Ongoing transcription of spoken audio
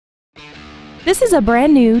This is a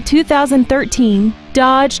brand new 2013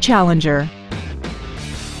 Dodge Challenger.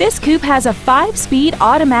 This coupe has a 5-speed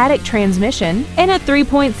automatic transmission and a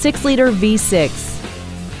 3.6-liter V6.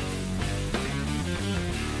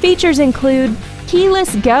 Features include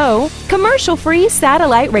keyless go, commercial-free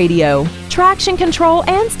satellite radio, traction control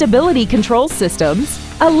and stability control systems,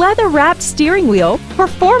 a leather-wrapped steering wheel,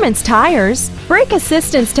 performance tires, brake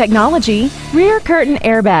assistance technology, rear curtain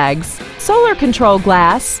airbags, solar control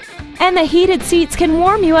glass, and the heated seats can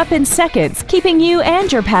warm you up in seconds, keeping you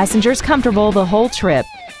and your passengers comfortable the whole trip.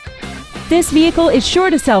 This vehicle is sure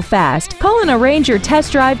to sell fast. Call and arrange your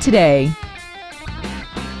test drive today.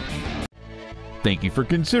 Thank you for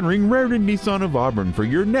considering Rairdon Nissan of Auburn for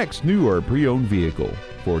your next new or pre-owned vehicle.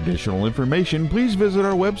 For additional information, please visit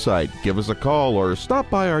our website, give us a call, or stop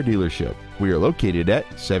by our dealership. We are located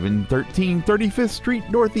at 713 35th Street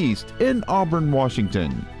Northeast in Auburn,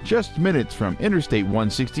 Washington, just minutes from Interstate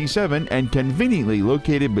 167 and conveniently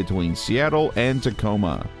located between Seattle and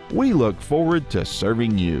Tacoma. We look forward to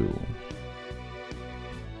serving you.